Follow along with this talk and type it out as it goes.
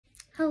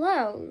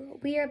Hello,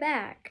 we are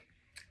back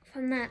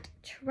from that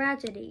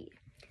tragedy.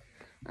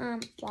 While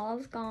I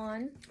was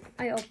gone,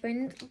 I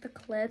opened the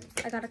clips.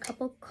 I got a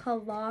couple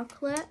claw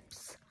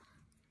clips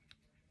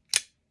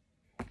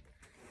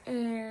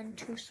and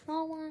 2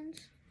 small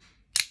ones.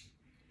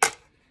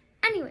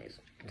 Anyways,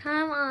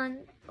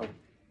 time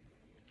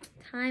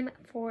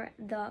for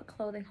the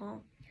clothing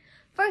haul.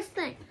 First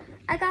thing,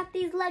 I got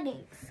these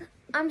leggings.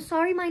 I'm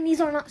sorry my knees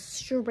are not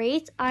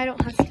straight. I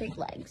don't have straight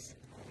legs.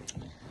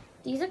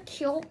 These are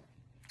cute.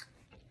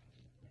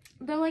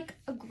 They're like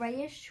a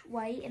grayish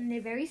white and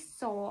they're very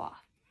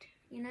soft,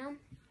 you know?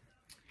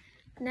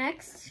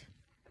 Next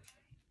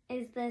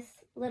is this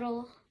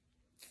little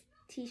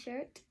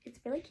t-shirt. It's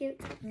really cute.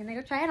 I'm gonna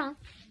go try it on.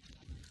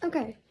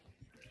 Okay.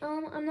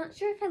 I'm not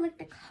sure if I like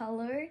the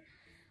color,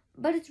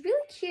 but it's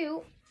really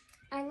cute.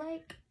 I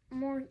like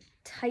more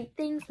tight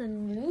things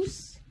than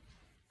loose.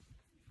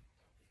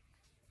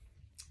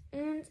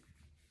 And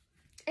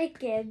it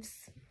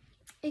gives,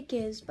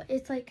 but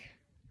it's like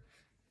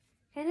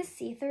kind of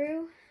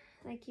see-through.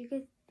 Like you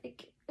could,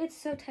 like, it's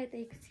so tight that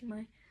you can see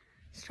my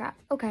strap.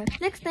 Okay,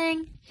 next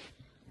thing.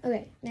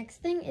 Okay, next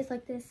thing is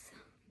like this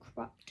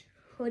cropped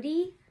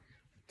hoodie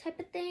type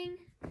of thing.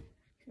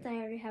 Since I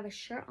already have a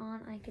shirt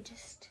on, I could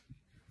just.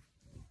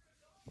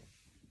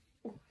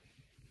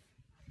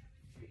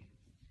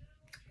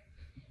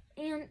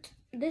 And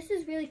this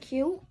is really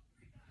cute.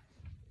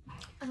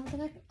 I don't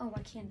think I can, oh,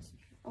 I can't.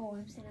 Oh,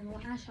 I'm sitting on the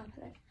lash off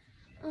of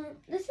it.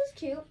 This is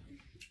cute.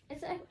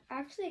 It's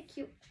actually a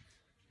cute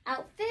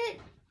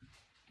outfit.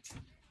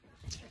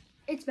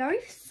 It's very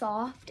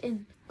soft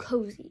and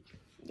cozy.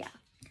 Yeah.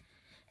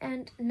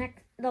 And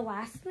the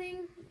last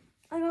thing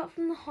I got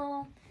from the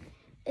haul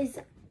is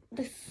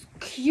the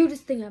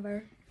cutest thing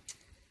ever.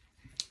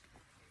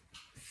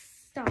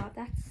 Stop.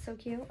 That's so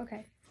cute.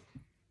 Okay.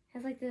 It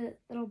has like the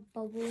little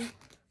bubble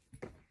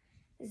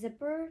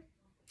zipper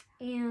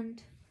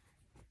and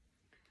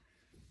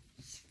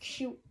it's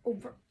cute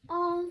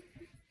overall.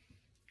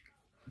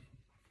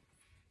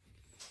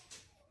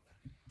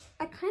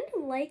 I kind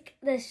of like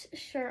this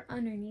shirt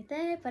underneath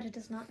it, but it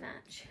does not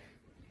match.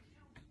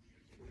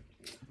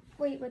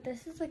 Wait, but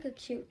this is like a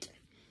cute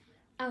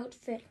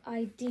outfit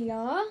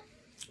idea.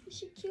 Is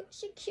she cute? Is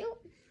she cute?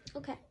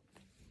 Okay.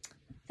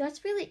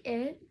 That's really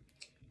it.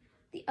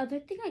 The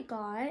other thing I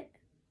got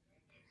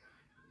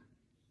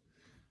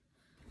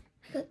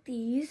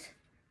these.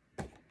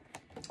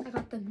 I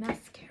got the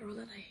mascara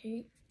that I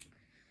hate.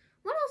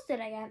 What else did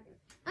I get?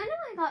 I know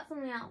I got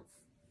something else.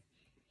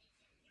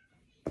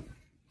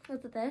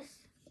 Was it this?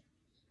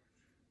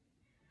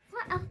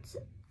 What else?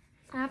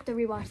 I have to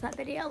rewatch that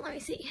video. Let me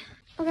see.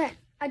 Okay,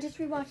 I just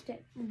rewatched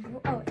it.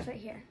 Oh, it's right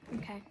here.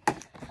 Okay.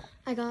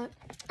 I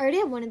already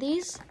have one of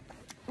these,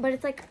 but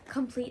it's like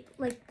complete,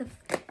 like the.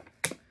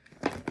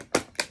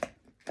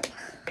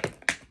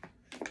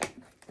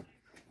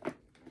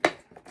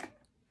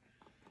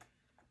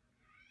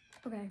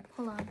 Okay,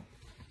 hold on.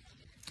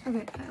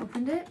 Okay, I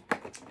opened it,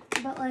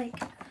 but like,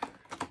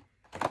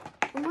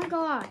 oh my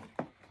god.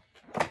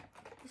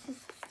 This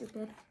is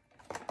stupid.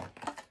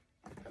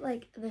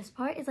 Like, this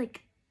part is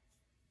like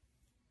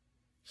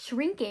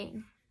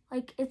shrinking.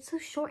 Like, it's so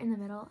short in the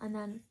middle, and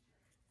then,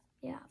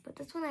 yeah, but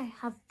this one I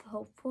have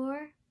hope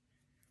for.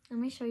 Let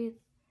me show you.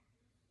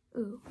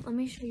 Ooh, let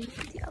me show you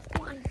the other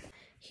one.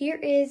 Here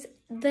is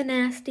the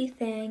nasty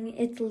thing.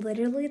 It's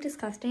literally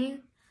disgusting.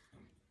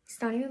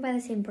 It's not even by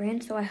the same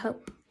brand, so I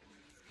hope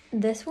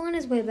this one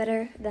is way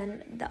better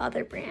than the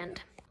other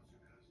brand.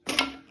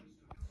 But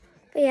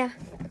yeah,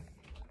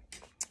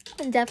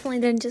 I definitely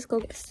didn't just go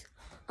get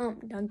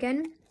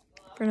Dunkin'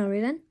 for no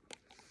reason.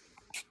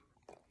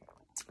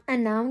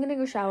 And now I'm gonna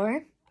go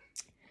shower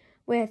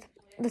with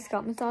the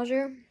scalp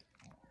massager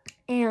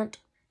and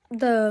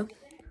the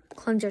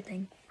cleanser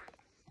thing.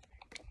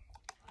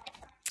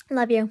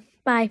 Love you.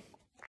 Bye.